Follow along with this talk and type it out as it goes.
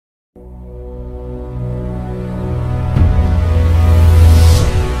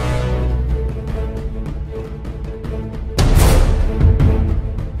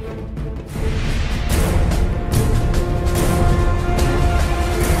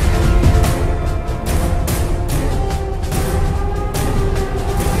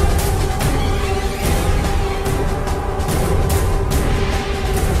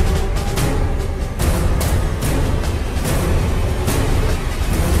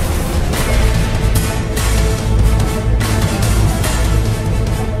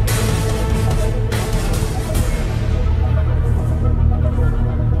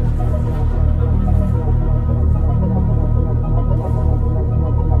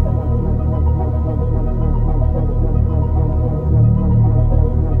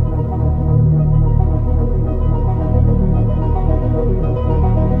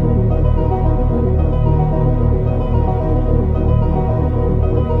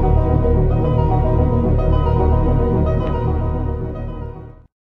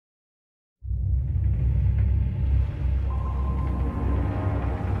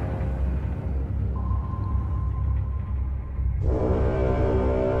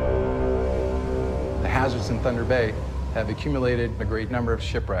hazards in Thunder Bay have accumulated a great number of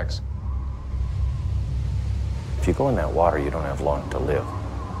shipwrecks. If you go in that water, you don't have long to live.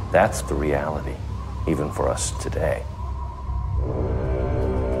 That's the reality, even for us today.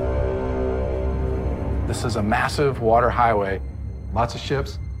 This is a massive water highway. Lots of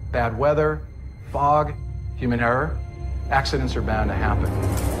ships, bad weather, fog, human error. Accidents are bound to happen.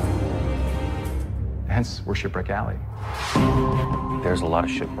 Hence, we're Shipwreck Alley. There's a lot of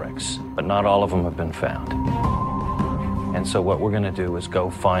shipwrecks, but not all of them have been found. And so what we're going to do is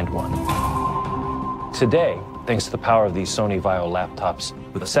go find one. Today, thanks to the power of these Sony Vaio laptops,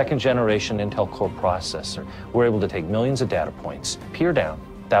 with a second-generation Intel Core processor, we're able to take millions of data points, peer down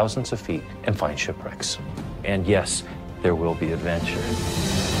thousands of feet, and find shipwrecks. And yes, there will be adventure.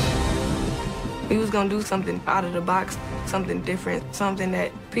 We was gonna do something out of the box, something different, something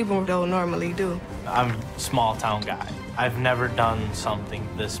that people don't normally do. I'm a small town guy. I've never done something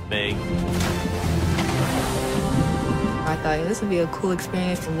this big. I thought this would be a cool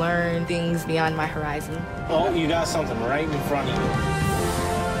experience to learn things beyond my horizon. Oh, you got something right in front of you.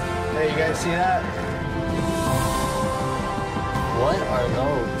 Hey, you guys see that? What are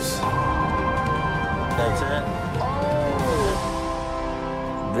those? That's it? Oh!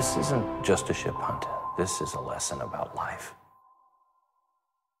 This isn't just a ship hunt. This is a lesson about life.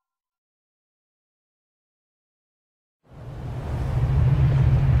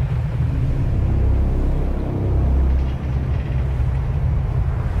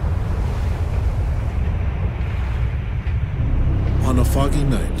 On a foggy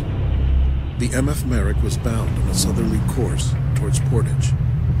night, the MF Merrick was bound on a southerly course towards Portage.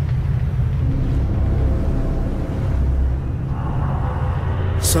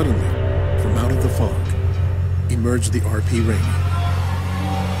 Suddenly, from out of the fog, emerged the RP Rainy.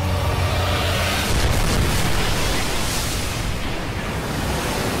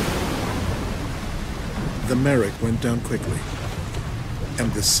 The Merrick went down quickly,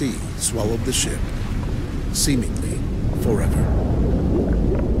 and the sea swallowed the ship, seemingly forever.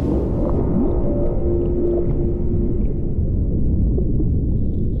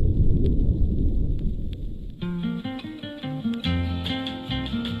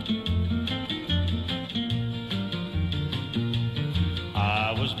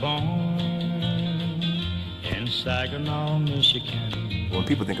 I was born in Saginaw, Michigan. When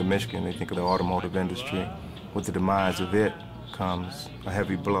people think of Michigan, they think of the automotive industry. With the demise of it comes a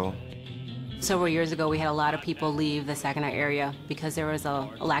heavy blow. Several years ago, we had a lot of people leave the Saginaw area because there was a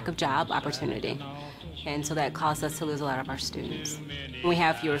lack of job opportunity. And so that caused us to lose a lot of our students. When we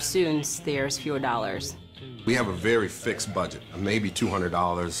have fewer students, there's fewer dollars. We have a very fixed budget, maybe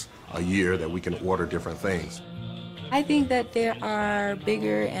 $200 a year that we can order different things. I think that there are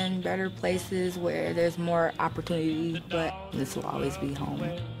bigger and better places where there's more opportunity, but this will always be home.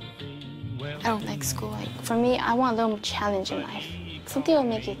 I don't like school. For me, I want a little challenge in life. Something will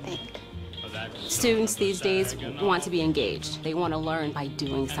make you think. Students these days want to be engaged. They want to learn by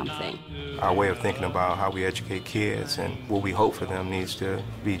doing something. Our way of thinking about how we educate kids and what we hope for them needs to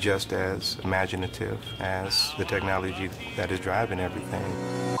be just as imaginative as the technology that is driving everything.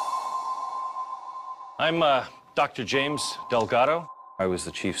 I'm Dr. James Delgado. I was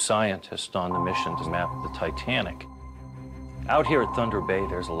the chief scientist on the mission to map the Titanic. Out here at Thunder Bay,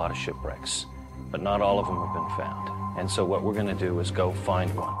 there's a lot of shipwrecks, but not all of them have been found. And so what we're going to do is go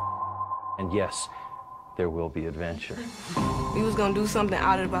find one. And yes, there will be adventure. We was gonna do something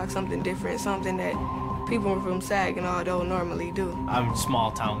out of the box, something different, something that people from Saginaw don't normally do. I'm a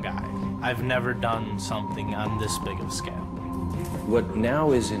small town guy. I've never done something on this big of a scale. What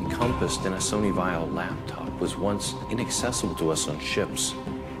now is encompassed in a Sony Vaio laptop was once inaccessible to us on ships.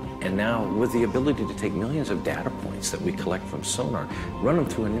 And now, with the ability to take millions of data points that we collect from sonar, run them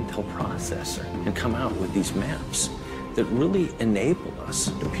through an Intel processor, and come out with these maps that really enable us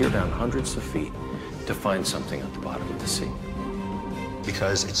to peer down hundreds of feet to find something at the bottom of the sea.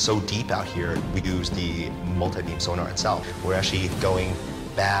 Because it's so deep out here, we use the multi-beam sonar itself. We're actually going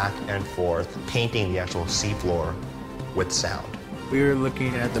back and forth, painting the actual seafloor with sound. We were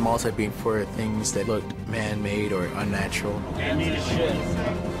looking at the multi-beam for things that looked man-made or unnatural. Man-made as shit.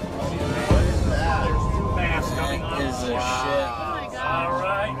 What is that? There's two masts coming on. That is a shit. All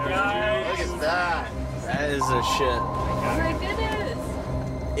right, guys. Look at that. That is a shit. Oh my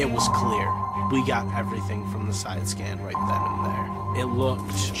goodness. It was clear. We got everything from the side scan right then and there. It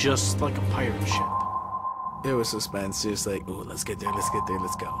looked just like a pirate ship. It was suspense, just like, oh, let's get there, let's get there,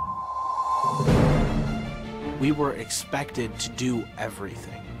 let's go. We were expected to do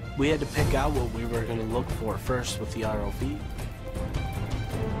everything. We had to pick out what we were going to look for first with the ROV.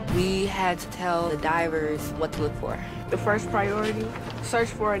 We had to tell the divers what to look for. The first priority, search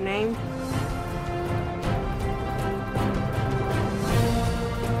for a name.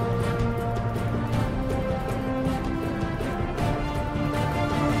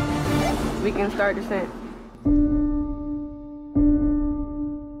 we can start descent.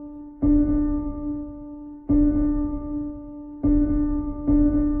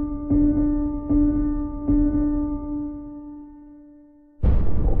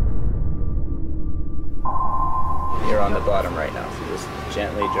 You're on the bottom right now, so just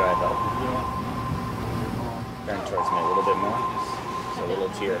gently drive up. Turn towards me a little bit more, so a little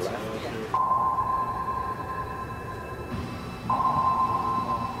to your left.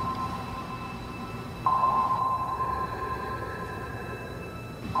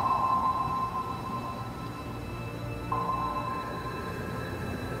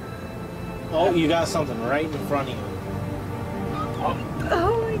 Oh, you got something right in front of you.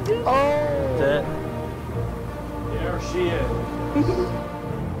 Oh my goodness. That. There she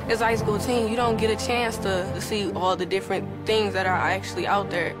is. As a high school teen, you don't get a chance to see all the different things that are actually out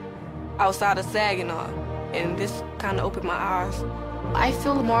there, outside of Saginaw. And this kind of opened my eyes. I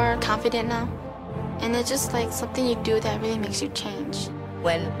feel more confident now. And it's just like something you do that really makes you change.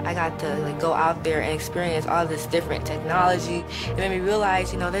 When I got to go out there and experience all this different technology, it made me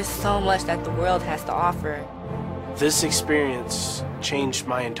realize, there's so much that the world has to offer. This experience changed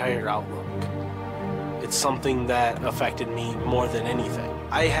my entire outlook. It's something that affected me more than anything.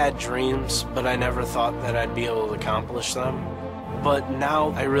 I had dreams, but I never thought that I'd be able to accomplish them. But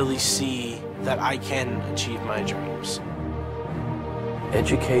now I really see that I can achieve my dreams.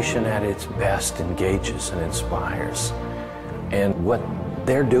 Education at its best engages and inspires. And what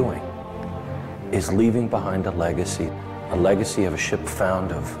they're doing is leaving behind a legacy of a ship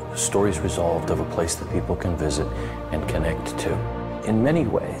found, of stories resolved, of a place that people can visit and connect to. In many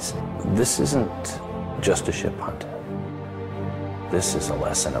ways, this isn't just a ship hunt. This is a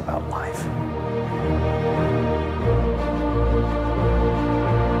lesson about life.